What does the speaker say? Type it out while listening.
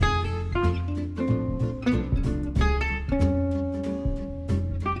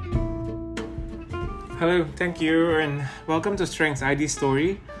Hello, thank you, and welcome to Strengths ID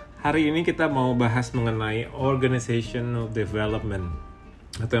Story. Hari ini kita mau bahas mengenai Organizational Development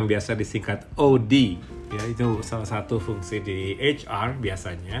atau yang biasa disingkat OD. Ya, itu salah satu fungsi di HR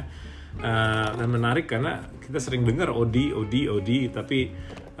biasanya. Dan menarik karena kita sering dengar OD, tapi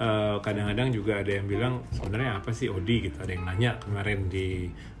kadang-kadang juga ada yang bilang sebenarnya apa sih OD gitu. Ada yang nanya kemarin di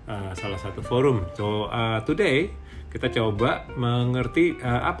salah satu forum. So today kita coba mengerti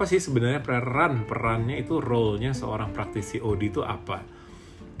apa sih sebenarnya perannya itu, role-nya seorang praktisi OD itu apa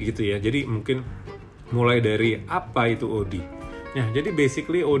gitu ya. Jadi mungkin mulai dari apa itu OD. Nah, jadi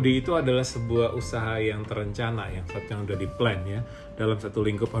basically OD itu adalah sebuah usaha yang terencana, yang udah di-plan ya dalam satu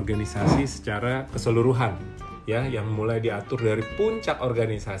lingkup organisasi secara keseluruhan ya, yang mulai diatur dari puncak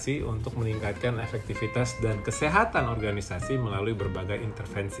organisasi untuk meningkatkan efektivitas dan kesehatan organisasi melalui berbagai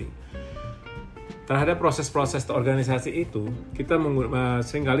intervensi. Terhadap proses-proses organisasi itu, kita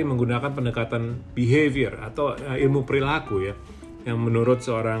seringkali menggunakan pendekatan behavior atau ilmu perilaku ya, yang menurut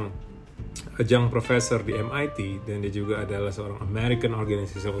seorang adjunct professor di MIT, dan dia juga adalah seorang American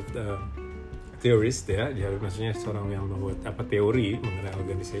Organizational Theorist ya, dia maksudnya seorang yang membuat teori mengenai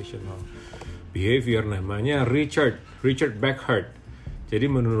organizational behavior, namanya Richard Backhart.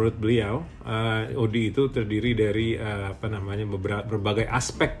 Jadi menurut beliau, OD itu terdiri dari berbagai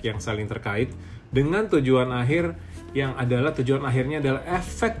aspek yang saling terkait dengan tujuan akhirnya adalah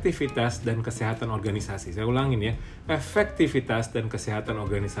efektivitas dan kesehatan organisasi. Saya ulangin ya, efektivitas dan kesehatan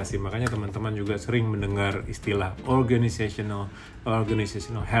organisasi. Makanya teman-teman juga sering mendengar istilah organizational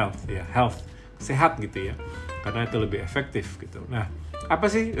health ya, health, sehat gitu ya, karena itu lebih efektif gitu. Nah,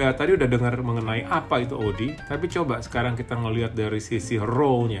 apa sih, tadi udah dengar mengenai apa itu OD, tapi coba sekarang kita ngelihat dari sisi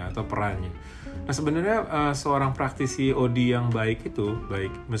role-nya atau perannya. Nah, sebenarnya seorang praktisi OD yang baik itu,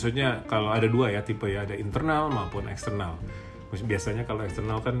 maksudnya kalau ada dua ya tipe ya, ada internal maupun eksternal. Biasanya kalau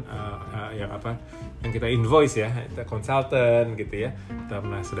eksternal kan yang kita invoice ya, kita konsultan gitu ya.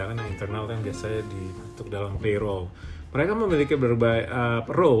 Nah, sedangkan yang internal kan biasanya dibentuk dalam payroll. Mereka memiliki berbagai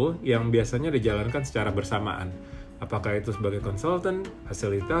role yang biasanya dijalankan secara bersamaan. Apakah itu sebagai konsultan,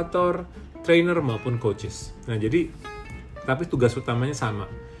 fasilitator, trainer maupun coaches. Nah, jadi tapi tugas utamanya sama.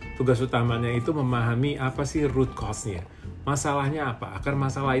 Tugas utamanya itu memahami apa sih root cause-nya. Masalahnya apa? Akar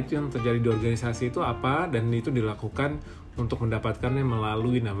masalah itu yang terjadi di organisasi itu apa, dan itu dilakukan untuk mendapatkannya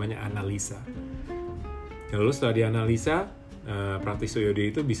melalui namanya analisa. Lalu setelah dianalisa, praktisi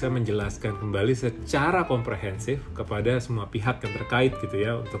OD itu bisa menjelaskan kembali secara komprehensif kepada semua pihak yang terkait gitu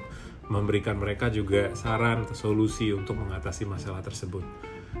ya, untuk memberikan mereka juga saran atau solusi untuk mengatasi masalah tersebut.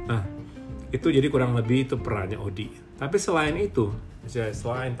 Nah, itu jadi kurang lebih itu perannya OD. Tapi selain itu,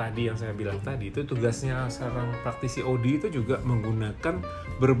 selain tadi yang saya bilang tadi, itu tugasnya seorang praktisi OD itu juga menggunakan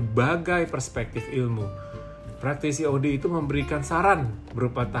berbagai perspektif ilmu. Praktisi OD itu memberikan saran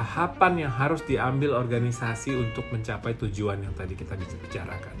berupa tahapan yang harus diambil organisasi untuk mencapai tujuan yang tadi kita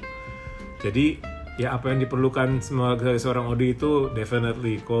bicarakan. Jadi, ya apa yang diperlukan sebagai seorang OD itu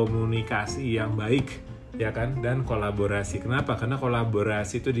definitely komunikasi yang baik, ya kan, dan kolaborasi. Kenapa? Karena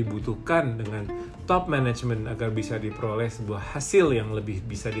kolaborasi itu dibutuhkan dengan top management agar bisa diperoleh sebuah hasil yang lebih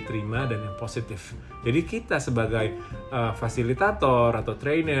bisa diterima dan yang positif. Jadi kita sebagai fasilitator atau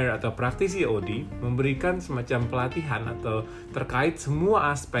trainer atau praktisi OD memberikan semacam pelatihan atau terkait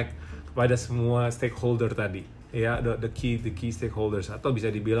semua aspek kepada semua stakeholder tadi. Ya, the key stakeholders, atau bisa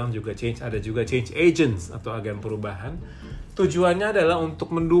dibilang juga ada juga change agents atau agen perubahan. Tujuannya adalah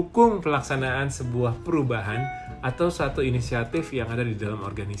untuk mendukung pelaksanaan sebuah perubahan atau satu inisiatif yang ada di dalam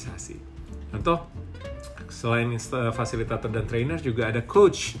organisasi. Contoh, selain fasilitator dan trainer juga ada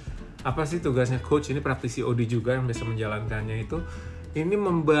coach. Apa sih tugasnya coach? Ini praktisi OD juga yang bisa menjalankannya itu. Ini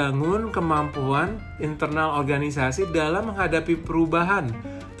membangun kemampuan internal organisasi dalam menghadapi perubahan,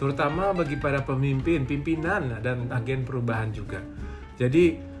 terutama bagi para pimpinan dan agen perubahan juga.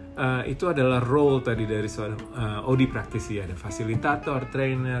 Jadi itu adalah role tadi dari seorang OD praktisi, ada fasilitator,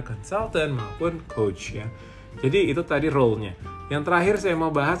 trainer, consultant maupun coach ya. Jadi itu tadi role-nya. Yang terakhir saya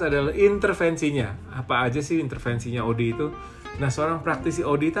mau bahas adalah intervensinya. Apa aja sih intervensinya OD itu? Nah, seorang praktisi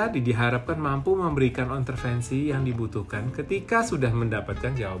OD tadi diharapkan mampu memberikan intervensi yang dibutuhkan ketika sudah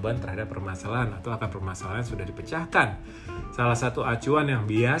mendapatkan jawaban terhadap permasalahan atau akar permasalahan sudah dipecahkan. Salah satu acuan yang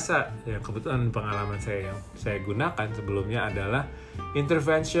biasa, yang kebetulan pengalaman saya yang saya gunakan sebelumnya adalah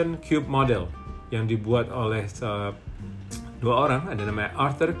Intervention Cube Model yang dibuat oleh dua orang, ada namanya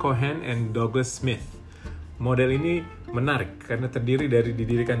Arthur Cohen and Douglas Smith. Model ini menarik karena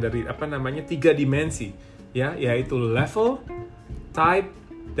didirikan dari 3 dimensi ya, yaitu level, type,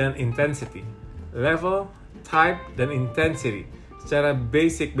 dan intensity. Level, type, dan intensity. Secara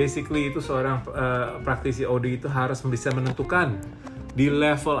basically itu seorang praktisi OD itu harus bisa menentukan di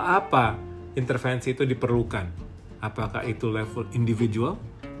level apa intervensi itu diperlukan. Apakah itu level individual,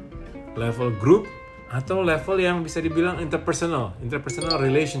 level group, atau level yang bisa dibilang interpersonal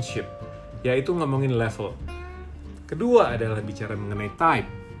relationship, yaitu ngomongin level. Kedua adalah bicara mengenai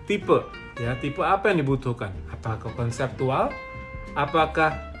tipe, ya, tipe apa yang dibutuhkan? Apakah konseptual,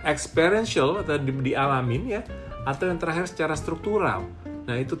 apakah experiential atau dialamin, ya, atau yang terakhir secara struktural.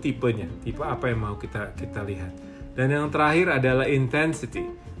 Nah, itu tipenya, tipe apa yang mau kita lihat. Dan yang terakhir adalah intensity.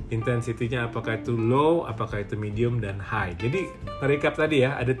 Intensity-nya apakah itu low, apakah itu medium, dan high. Jadi, recap tadi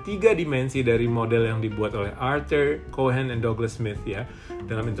ya, ada 3 dimensi dari model yang dibuat oleh Arthur, Cohen, and Douglas Smith ya.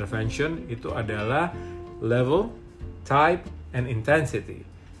 Dalam intervention, itu adalah level, type, and intensity.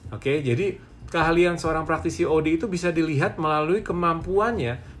 Oke, jadi keahlian seorang praktisi OD itu bisa dilihat melalui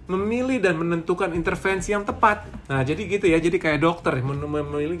kemampuannya memilih dan menentukan intervensi yang tepat. Nah, jadi gitu ya, jadi kayak dokter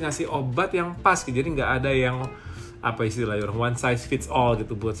memilih ngasih obat yang pas, jadi nggak ada yang apa istilahnya one size fits all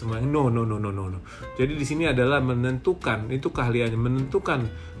gitu buat semua. No. Jadi di sini adalah menentukan, itu keahliannya, menentukan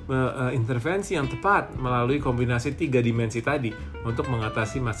intervensi yang tepat melalui kombinasi 3 dimensi tadi untuk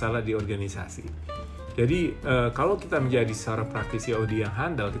mengatasi masalah di organisasi. Jadi kalau kita menjadi seorang praktisi OD yang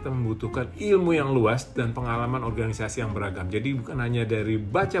handal, kita membutuhkan ilmu yang luas dan pengalaman organisasi yang beragam. Jadi bukan hanya dari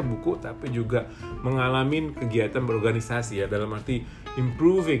baca buku, tapi juga mengalami kegiatan berorganisasi ya, dalam arti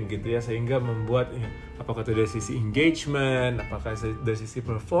improving gitu ya, sehingga membuat ya, apakah itu dari sisi engagement, apakah dari sisi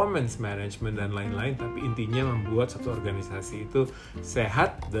performance management dan lain-lain, tapi intinya membuat satu organisasi itu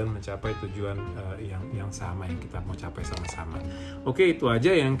sehat dan mencapai tujuan yang sama yang kita mau capai sama-sama. Oke, itu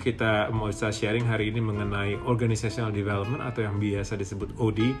aja yang kita mau sharing hari ini mengenai organizational development atau yang biasa disebut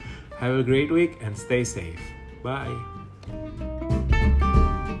OD. Have a great week and stay safe. Bye.